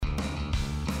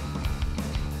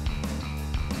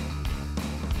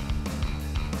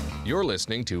You're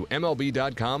listening to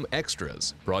MLB.com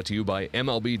Extras, brought to you by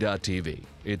MLB.tv.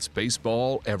 It's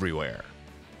baseball everywhere.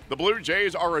 The Blue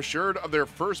Jays are assured of their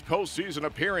first postseason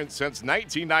appearance since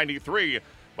 1993,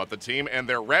 but the team and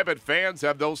their rabid fans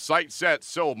have those sights set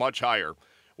so much higher.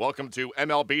 Welcome to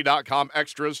MLB.com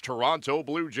Extras Toronto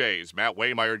Blue Jays. Matt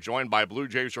Waymire joined by Blue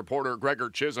Jays reporter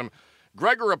Gregor Chisholm.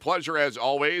 Gregor, a pleasure as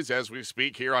always as we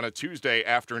speak here on a Tuesday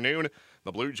afternoon.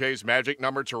 The Blue Jays' magic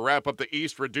number to wrap up the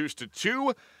East reduced to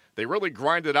 2. They really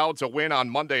grinded out a win on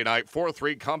Monday night,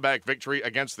 4-3 comeback victory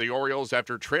against the Orioles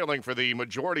after trailing for the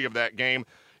majority of that game.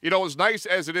 You know, as nice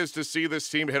as it is to see this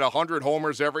team hit 100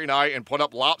 homers every night and put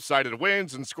up lopsided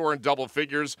wins and score in double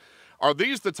figures, are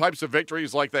these the types of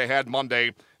victories like they had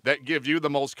Monday that give you the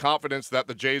most confidence that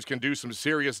the Jays can do some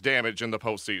serious damage in the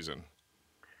postseason?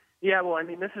 Yeah, well, I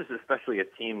mean, this is especially a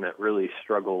team that really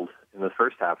struggled in the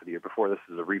first half of the year. Before this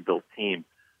is a rebuilt team.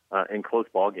 In close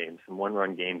ball games and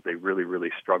one-run games, they really, really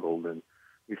struggled. And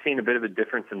we've seen a bit of a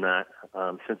difference in that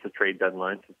since the trade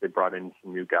deadline, since they brought in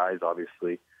some new guys,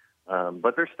 obviously.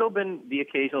 But there's still been the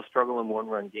occasional struggle in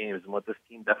one-run games. And what this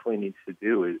team definitely needs to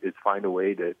do is find a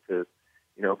way to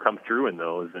come through in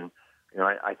those. And,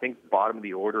 I think the bottom of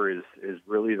the order is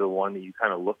really the one that you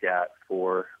kind of look at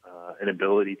for an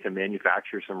ability to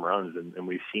manufacture some runs. And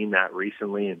we've seen that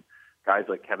recently. And guys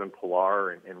like Kevin Pillar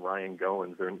and Ryan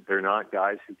Goins, they're not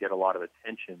guys who get a lot of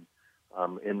attention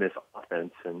in this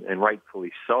offense, and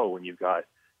rightfully so when you've got,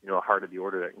 a heart of the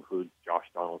order that includes Josh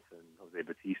Donaldson, Jose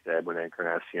Bautista, Edwin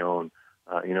Encarnacion,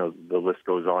 the list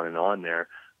goes on there.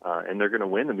 And they're going to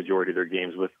win the majority of their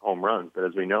games with home runs. But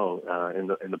as we know, in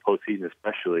the postseason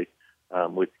especially,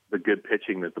 with the good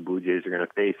pitching that the Blue Jays are going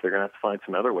to face, they're going to have to find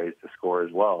some other ways to score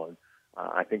as well. And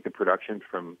I think the production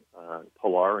from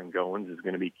Pillar and Goins is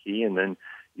going to be key, and then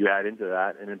you add into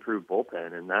that an improved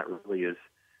bullpen, and that really is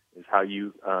how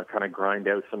you kind of grind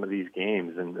out some of these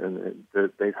games. And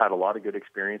they've had a lot of good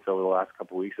experience over the last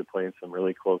couple of weeks of playing some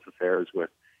really close affairs with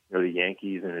the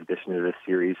Yankees in addition to this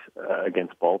series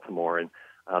against Baltimore, and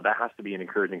that has to be an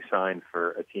encouraging sign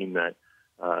for a team that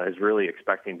is really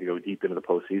expecting to go deep into the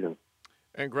postseason.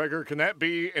 And Gregor, can that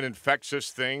be an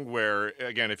infectious thing where,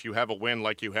 again, if you have a win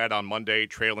like you had on Monday,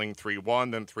 trailing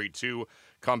 3-1, then 3-2,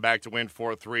 come back to win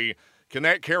 4-3, can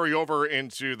that carry over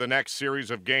into the next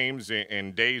series of games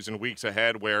in days and weeks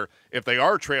ahead where if they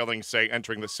are trailing, say,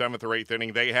 entering the 7th or 8th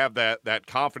inning, they have that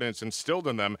confidence instilled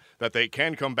in them that they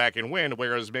can come back and win,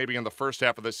 whereas maybe in the first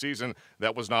half of the season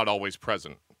that was not always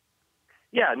present?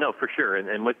 Yeah, no, for sure.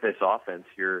 And with this offense,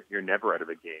 you're never out of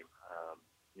a game.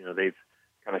 They've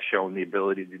kind of shown the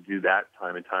ability to do that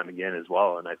time and time again as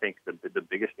well. And I think the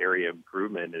biggest area of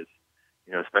improvement is,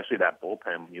 especially that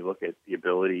bullpen, when you look at the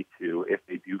ability to, if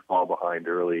they do fall behind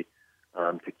early,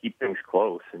 to keep things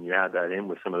close. And you add that in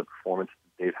with some of the performance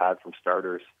that they've had from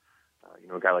starters.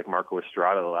 A guy like Marco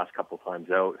Estrada the last couple of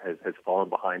times out has fallen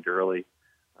behind early,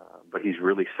 but he's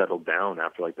really settled down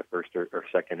after like the first or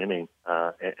second inning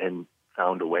and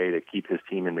found a way to keep his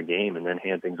team in the game and then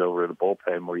hand things over to the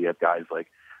bullpen where you have guys like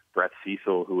Brett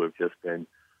Cecil, who have just been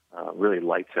really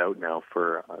lights out now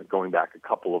for going back a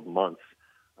couple of months.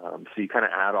 So you kind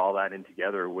of add all that in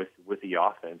together with the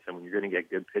offense, and when you're going to get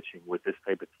good pitching with this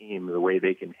type of team, the way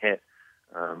they can hit,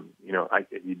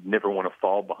 you'd never want to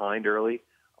fall behind early,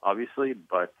 obviously,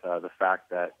 but the fact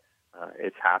that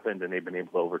it's happened and they've been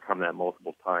able to overcome that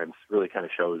multiple times really kind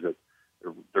of shows that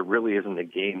there really isn't a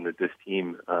game that this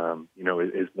team,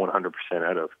 is 100%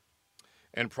 out of.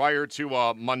 And prior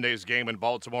to Monday's game in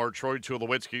Baltimore, Troy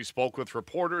Tulowitzki spoke with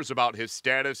reporters about his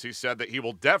status. He said that he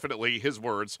will definitely, his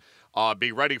words,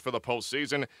 be ready for the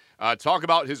postseason. Talk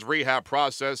about his rehab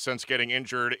process since getting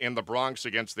injured in the Bronx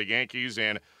against the Yankees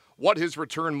and what his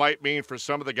return might mean for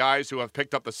some of the guys who have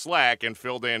picked up the slack and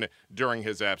filled in during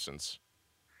his absence.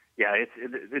 Yeah,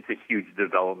 it's a huge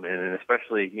development, and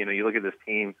especially, you look at this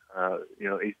team,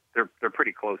 they're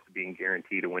pretty close to being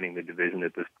guaranteed to winning the division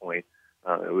at this point.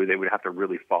 They would have to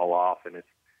really fall off, and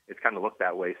it's kind of looked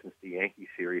that way since the Yankee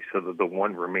series. So the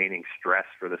one remaining stress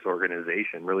for this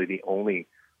organization, really the only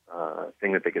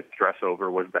thing that they could stress over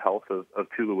was the health of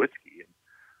Tulowitzki.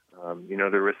 And,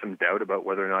 there was some doubt about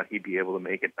whether or not he'd be able to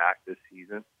make it back this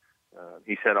season.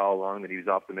 He said all along that he was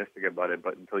optimistic about it,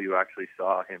 but until you actually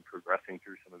saw him progressing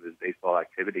through some of his baseball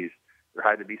activities, there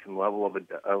had to be some level of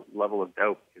doubt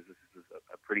because this is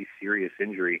a pretty serious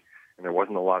injury, and there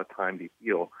wasn't a lot of time to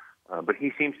heal. But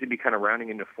he seems to be kind of rounding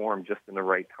into form just in the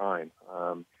right time.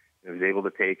 He was able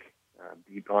to take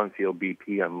deep on-field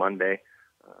BP on Monday.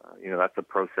 That's a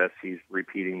process he's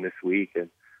repeating this week. And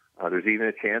there's even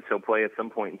a chance he'll play at some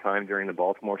point in time during the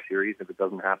Baltimore series. If it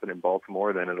doesn't happen in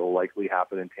Baltimore, then it'll likely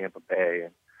happen in Tampa Bay.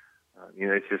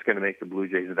 it's just going to make the Blue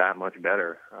Jays that much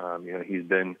better.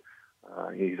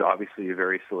 He's obviously a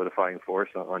very solidifying force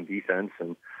on defense,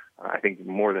 and I think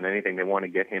more than anything, they want to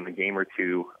get him a game or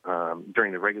two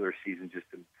during the regular season just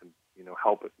to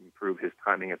help improve his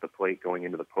timing at the plate going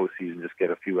into the postseason, just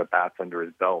get a few at-bats under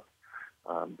his belt.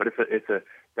 But it's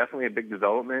definitely a big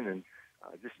development, and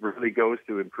just really goes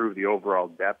to improve the overall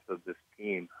depth of this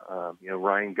team.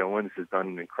 Ryan Goins has done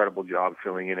an incredible job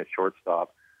filling in at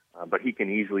shortstop, but he can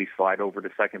easily slide over to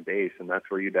second base, and that's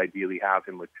where you'd ideally have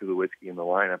him with Tulowitzki in the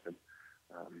lineup. And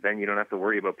then you don't have to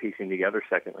worry about piecing together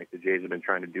second like the Jays have been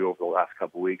trying to do over the last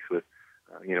couple of weeks with,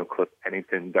 Cliff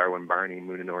Pennington, Darwin Barney,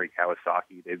 Munenori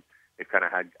Kawasaki. They've kind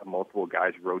of had multiple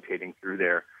guys rotating through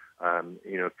there.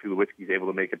 If Tulowitzki's able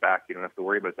to make it back, you don't have to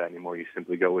worry about that anymore. You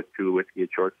simply go with Tulowitzki at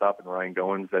shortstop and Ryan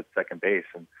Goins at second base,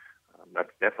 and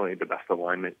that's definitely the best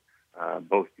alignment,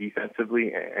 both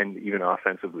defensively and even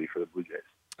offensively for the Blue Jays.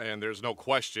 And there's no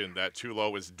question that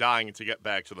Tulo is dying to get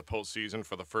back to the postseason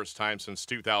for the first time since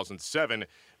 2007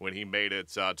 when he made it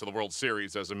to the World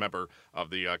Series as a member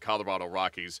of the Colorado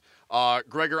Rockies.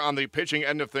 Gregor, on the pitching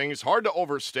end of things, hard to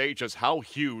overstate just how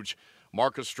huge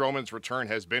Marcus Stroman's return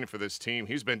has been for this team.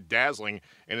 He's been dazzling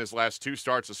in his last two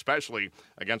starts, especially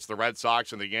against the Red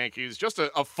Sox and the Yankees. Just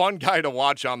a fun guy to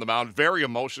watch on the mound, very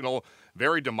emotional,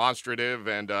 very demonstrative,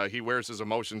 and he wears his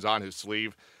emotions on his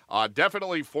sleeve.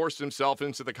 Definitely forced himself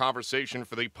into the conversation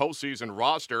for the postseason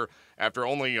roster after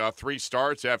only 3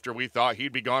 starts, after we thought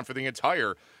he'd be gone for the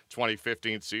entire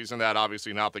 2015 season. That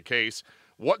obviously not the case.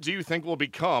 What do you think will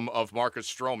become of Marcus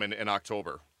Stroman in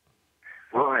October?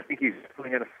 Well, I think he's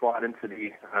definitely going to slot into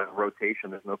the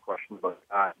rotation. There's no question about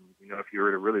that. And, if you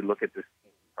were to really look at this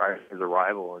team prior to his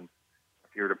arrival, and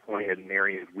if you were to point at an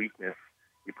area of weakness,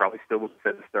 you probably still would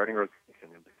set the starting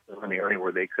rotation. It's still an area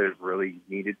where they could have really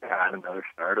needed to add another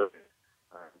starter.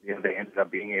 They ended up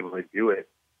being able to do it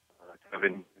kind of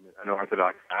in an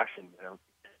unorthodox fashion. I don't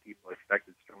think people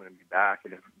expected Stroman to be back,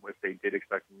 and if they did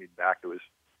expect him to be back, it was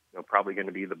probably going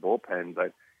to be the bullpen.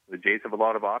 But the Jays have a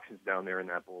lot of options down there in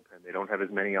that bullpen. They don't have as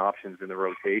many options in the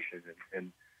rotation,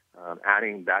 and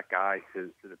adding that guy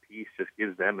to the piece just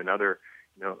gives them another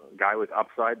guy with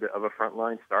upside of a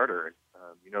frontline starter.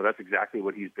 That's exactly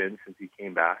what he's been since he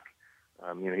came back.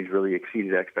 He's really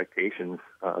exceeded expectations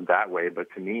that way, but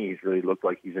to me, he's really looked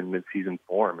like he's in mid-season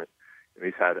form.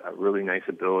 He's had a really nice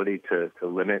ability to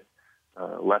limit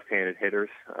left-handed hitters.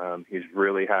 He's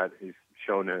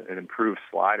shown an improved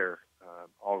slider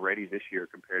already this year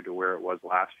compared to where it was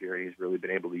last year. He's really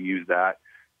been able to use that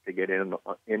to get in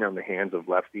on the hands of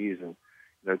lefties, and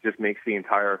it just makes the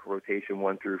entire rotation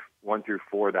 1 through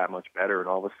 4 that much better. And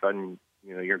all of a sudden,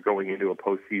 you're going into a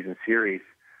postseason series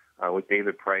with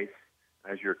David Price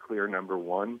as your clear number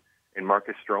 1 and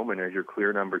Marcus Stroman as your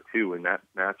clear number 2, and that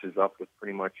matches up with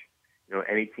pretty much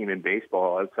any team in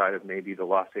baseball outside of maybe the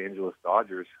Los Angeles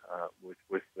Dodgers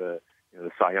with the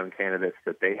Cy Young candidates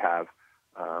that they have.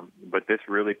 But this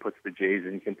really puts the Jays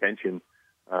in contention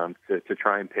to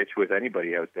try and pitch with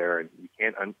anybody out there, and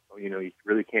you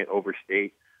really can't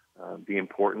overstate the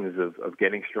importance of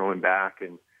getting Stroman back.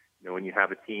 And when you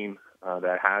have a team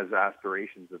that has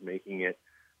aspirations of making it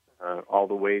all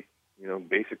the way,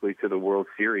 basically to the World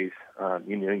Series,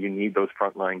 you need those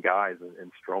frontline guys,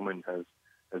 and Stroman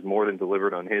has more than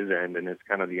delivered on his end, and it's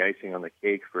kind of the icing on the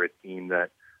cake for a team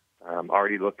that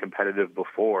already looked competitive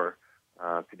before.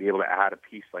 To be able to add a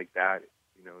piece like that,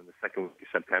 in the second week of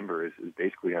September is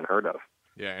basically unheard of.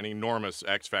 Yeah, an enormous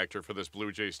X factor for this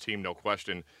Blue Jays team, no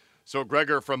question. So,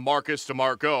 Gregor, from Marcus to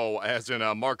Marco, as in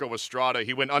Marco Estrada,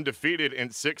 he went undefeated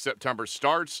in 6 September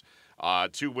starts,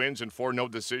 2 wins and 4 no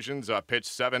decisions, pitched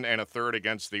 7 1/3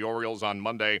 against the Orioles on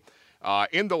Monday.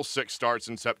 In those 6 starts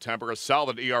in September, a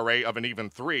solid ERA of an even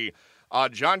 3.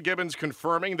 John Gibbons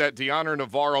confirming that Dioner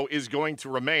Navarro is going to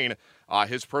remain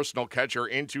his personal catcher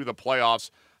into the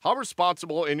playoffs. How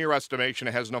responsible, in your estimation,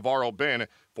 has Navarro been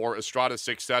for Estrada's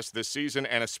success this season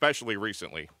and especially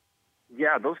recently?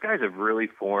 Yeah, those guys have really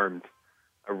formed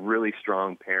a really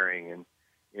strong pairing. And,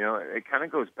 it kind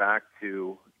of goes back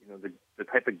to, the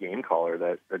type of game caller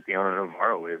that Dioner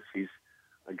Navarro is. He's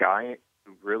a guy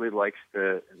who really likes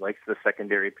the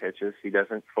secondary pitches. He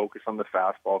doesn't focus on the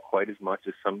fastball quite as much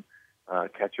as some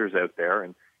catchers out there,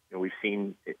 and we've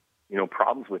seen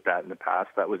problems with that in the past.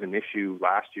 That was an issue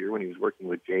last year when he was working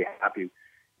with Jay Happy.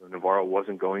 Navarro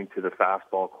wasn't going to the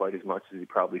fastball quite as much as he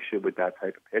probably should with that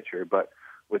type of pitcher. But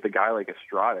with a guy like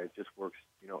Estrada, it just works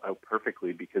out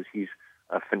perfectly because he's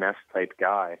a finesse type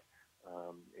guy.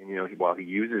 And while he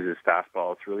uses his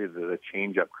fastball, it's really the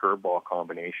change-up curveball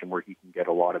combination where he can get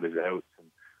a lot of his outs.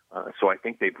 And so I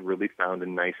think they've really found a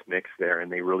nice mix there,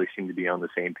 and they really seem to be on the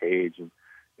same page. And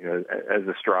as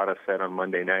Estrada said on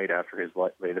Monday night after his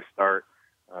latest start,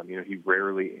 he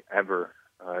rarely ever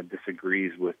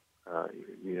disagrees with,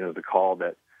 the call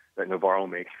that Navarro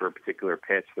makes for a particular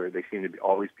pitch. They seem to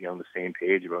always be on the same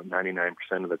page about 99%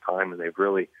 of the time, and they've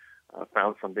really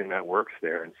found something that works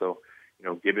there. And so,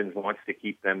 Gibbons wants to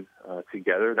keep them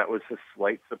together. That was a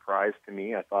slight surprise to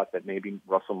me. I thought that maybe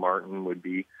Russell Martin would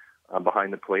be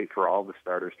behind the plate for all the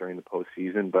starters during the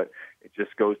postseason, but it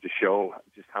just goes to show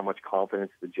just how much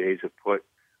confidence the Jays have put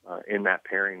in that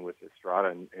pairing with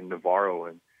Estrada and Navarro.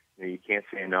 And you can't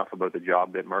say enough about the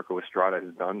job that Marco Estrada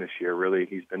has done this year. Really,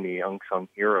 he's been the unsung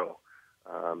hero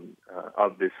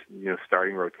of this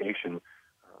starting rotation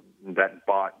that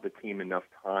bought the team enough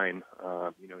time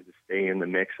to stay in the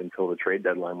mix until the trade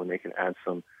deadline when they can add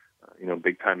some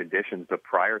big time additions. But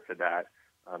prior to that,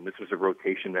 this was a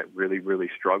rotation that really, really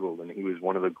struggled, and he was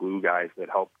one of the glue guys that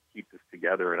helped keep this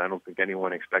together. And I don't think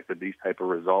anyone expected these type of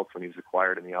results when he was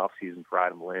acquired in the offseason for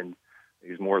Adam Lind. He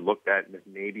was more looked at as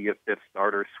maybe a fifth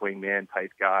starter, swingman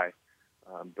type guy,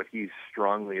 but he's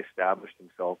strongly established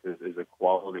himself as a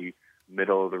quality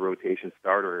middle of the rotation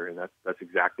starter, and that's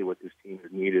exactly what this team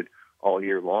has needed all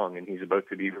year long. And he's about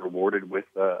to be rewarded with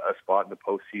a spot in the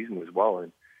postseason as well.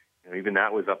 And even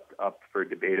that was up for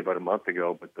debate about a month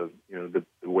ago, but the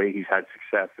way he's had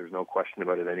success, there's no question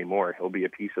about it anymore. He'll be a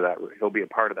piece of that. He'll be a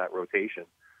part of that rotation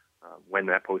when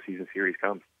that postseason series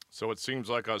comes. So it seems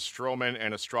like Stroman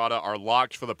and Estrada are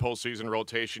locked for the postseason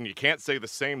rotation. You can't say the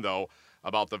same, though,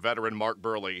 about the veteran Mark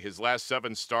Burley. His last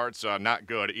 7 starts, not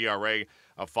good, ERA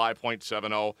of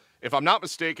 5.70. If I'm not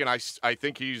mistaken, I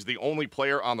think he's the only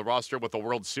player on the roster with a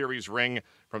World Series ring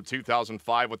from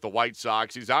 2005 with the White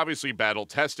Sox. He's obviously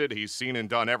battle-tested. He's seen and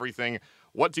done everything.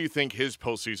 What do you think his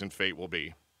postseason fate will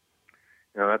be?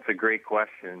 That's a great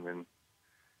question, and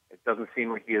it doesn't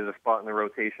seem like he has a spot in the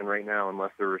rotation right now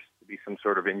unless there was to be some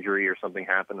sort of injury or something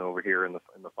happen over here in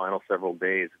the final several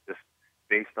days. Just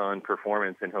based on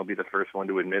performance, and he'll be the first one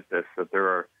to admit this, that there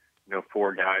are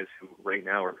 4 guys who right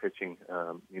now are pitching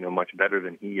much better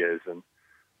than he is. And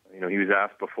he was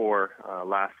asked before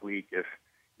last week if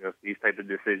these type of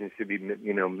decisions should be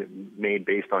made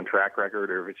based on track record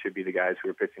or if it should be the guys who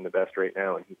are pitching the best right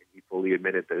now, and he fully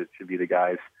admitted that it should be the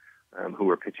guys who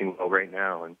are pitching well right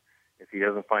now. And if he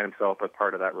doesn't find himself a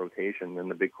part of that rotation, then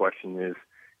the big question is,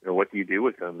 what do you do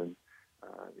with him? And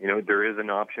there is an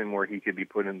option where he could be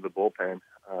put into the bullpen,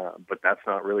 but that's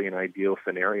not really an ideal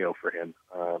scenario for him,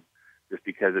 just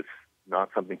because it's not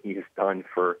something he has done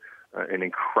for an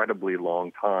incredibly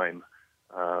long time,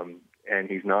 and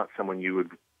he's not someone you would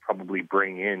probably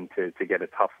bring in to get a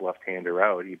tough left-hander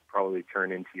out. He'd probably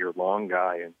turn into your long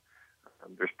guy, and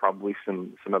there's probably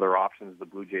some other options the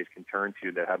Blue Jays can turn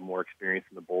to that have more experience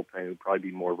in the bullpen, who'd probably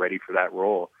be more ready for that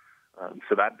role.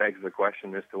 So that begs the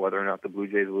question as to whether or not the Blue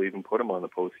Jays will even put him on the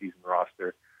postseason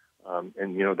roster. And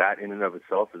that in and of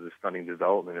itself is a stunning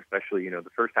development, especially, the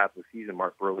first half of the season,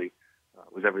 Mark Burley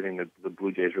was everything that the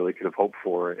Blue Jays really could have hoped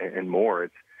for and more.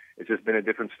 It's just been a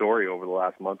different story over the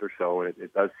last month or so, and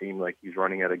it does seem like he's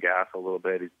running out of gas a little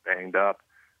bit. He's banged up.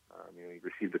 He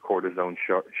received a cortisone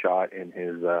shot in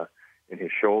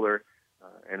his shoulder.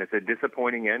 And it's a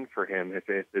disappointing end for him if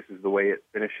this is the way it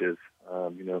finishes,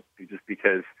 just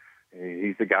because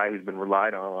he's the guy who's been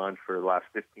relied on for the last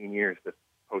 15 years to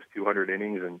post 200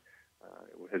 innings and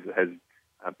has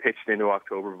pitched into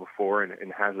October before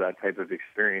and has that type of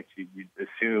experience. You'd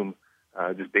assume,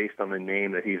 just based on the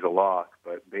name, that he's a lock,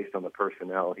 but based on the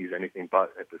personnel, he's anything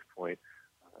but at this point.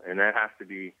 And that has to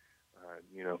be,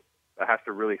 that has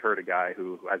to really hurt a guy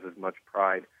who has as much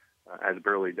pride as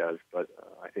Burley does. But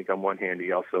I think on one hand,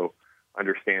 he also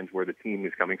understands where the team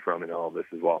is coming from in all of this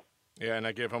as well. Yeah, and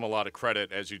I give him a lot of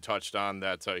credit, as you touched on,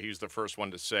 that he's the first one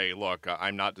to say, look,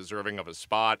 I'm not deserving of a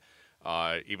spot,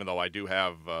 even though I do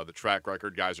have the track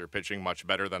record. Guys are pitching much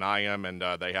better than I am, and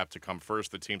they have to come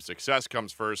first. The team's success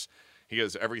comes first. He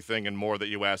has everything and more that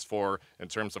you asked for in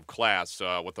terms of class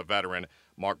with a veteran.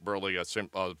 Mark Burley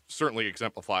certainly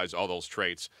exemplifies all those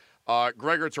traits.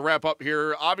 Gregor, to wrap up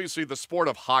here, obviously the sport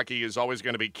of hockey is always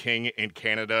going to be king in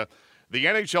Canada. The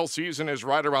NHL season is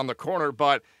right around the corner,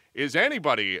 but is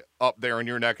anybody up there in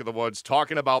your neck of the woods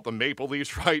talking about the Maple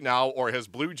Leafs right now, or has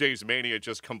Blue Jays mania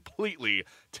just completely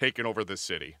taken over the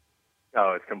city?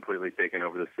 Oh, it's completely taken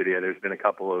over the city. There's been a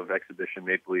couple of exhibition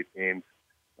Maple Leaf games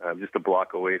just a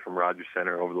block away from Rogers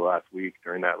Center over the last week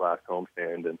during that last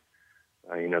homestand. And,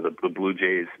 the Blue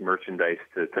Jays merchandise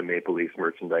to Maple Leafs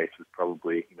merchandise was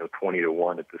probably,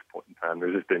 20-1 at this point in time.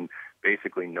 There's just been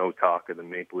basically no talk of the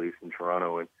Maple Leafs in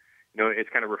Toronto. And, it's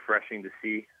kind of refreshing to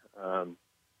see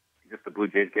if the Blue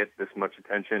Jays get this much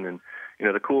attention. And,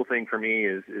 the cool thing for me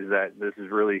is that this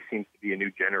is really seems to be a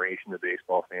new generation of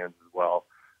baseball fans as well.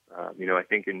 I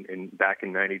think back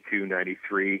in 92,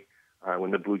 93,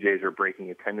 when the Blue Jays were breaking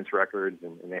attendance records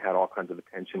and they had all kinds of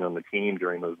attention on the team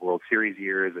during those World Series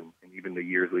years and even the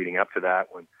years leading up to that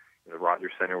when the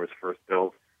Rogers Center was first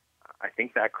built, I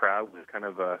think that crowd was kind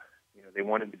of they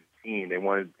wanted to be seen. They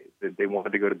wanted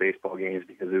to go to baseball games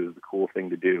because it was the cool thing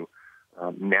to do.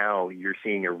 Now you're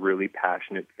seeing a really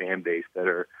passionate fan base that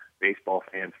are baseball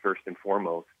fans first and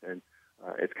foremost, and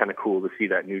it's kind of cool to see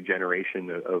that new generation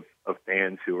of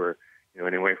fans who are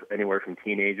anywhere from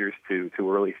teenagers to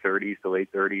early 30s to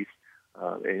late 30s.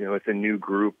 It's a new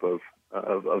group of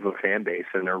a fan base,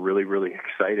 and they're really, really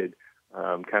excited,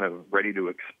 kind of ready to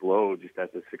explode just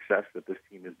at the success that this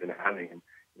team has been having. And,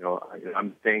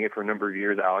 I'm saying it for a number of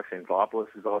years. Alex Anthopoulos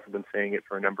has also been saying it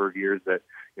for a number of years that,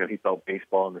 he felt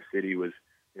baseball in the city was,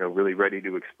 really ready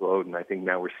to explode. And I think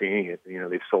now we're seeing it.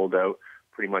 They've sold out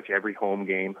pretty much every home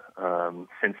game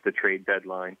since the trade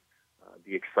deadline.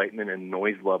 The excitement and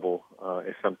noise level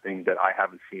is something that I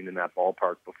haven't seen in that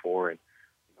ballpark before. And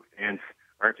fans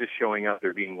aren't just showing up;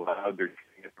 they're being loud. They're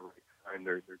standing at the right time.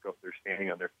 They're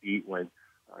standing on their feet when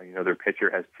their pitcher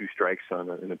has 2 strikes on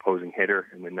an opposing hitter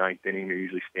in the 9th inning. They're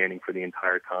usually standing for the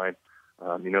entire time.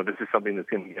 This is something that's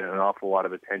going to get an awful lot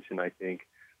of attention, I think,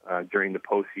 during the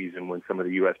postseason when some of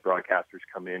the U.S. broadcasters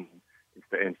come in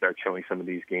and start showing some of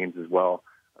these games as well.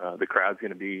 The crowd's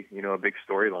going to be, a big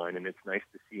storyline, and it's nice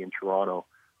to see in Toronto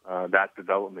that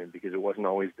development because it wasn't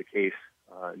always the case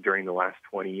during the last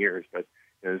 20 years. But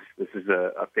this is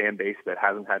a fan base that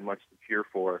hasn't had much to cheer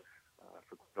for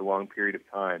a long period of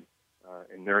time,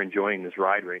 and they're enjoying this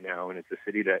ride right now. And it's a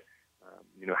city that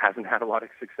hasn't had a lot of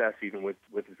success even with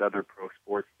its other pro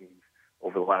sports teams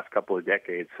over the last couple of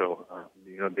decades. So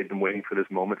they've been waiting for this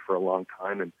moment for a long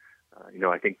time, and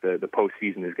I think the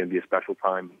postseason is going to be a special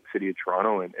time in the city of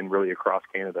Toronto and really across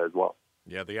Canada as well.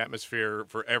 Yeah, the atmosphere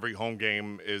for every home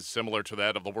game is similar to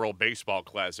that of the World Baseball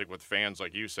Classic, with fans,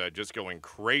 like you said, just going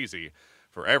crazy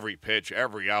for every pitch,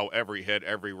 every out, every hit,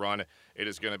 every run. It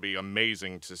is going to be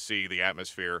amazing to see the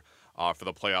atmosphere for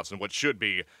the playoffs and what should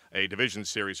be a division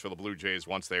series for the Blue Jays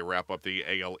once they wrap up the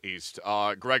AL East.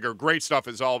 Gregor, great stuff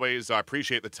as always. I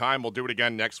appreciate the time. We'll do it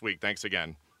again next week. Thanks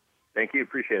again. Thank you.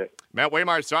 Appreciate it. Matt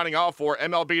Waymire signing off for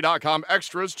MLB.com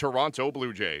Extras, Toronto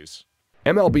Blue Jays.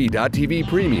 MLB.TV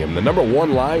Premium, the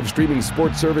 #1 live streaming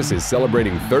sports service, is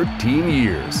celebrating 13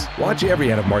 years. Watch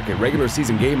every out-of-market regular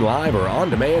season game live or on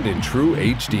demand in true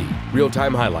HD.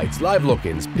 Real-time highlights, live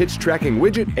look-ins, pitch tracking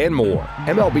widget, and more.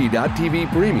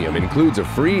 MLB.TV Premium includes a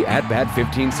free At-Bat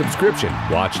 15 subscription.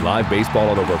 Watch live baseball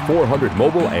on over 400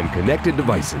 mobile and connected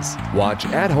devices. Watch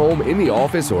at home, in the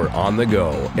office, or on the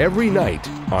go, every night,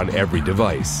 on every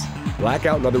device.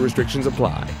 Blackout and other restrictions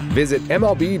apply. Visit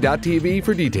MLB.TV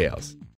for details.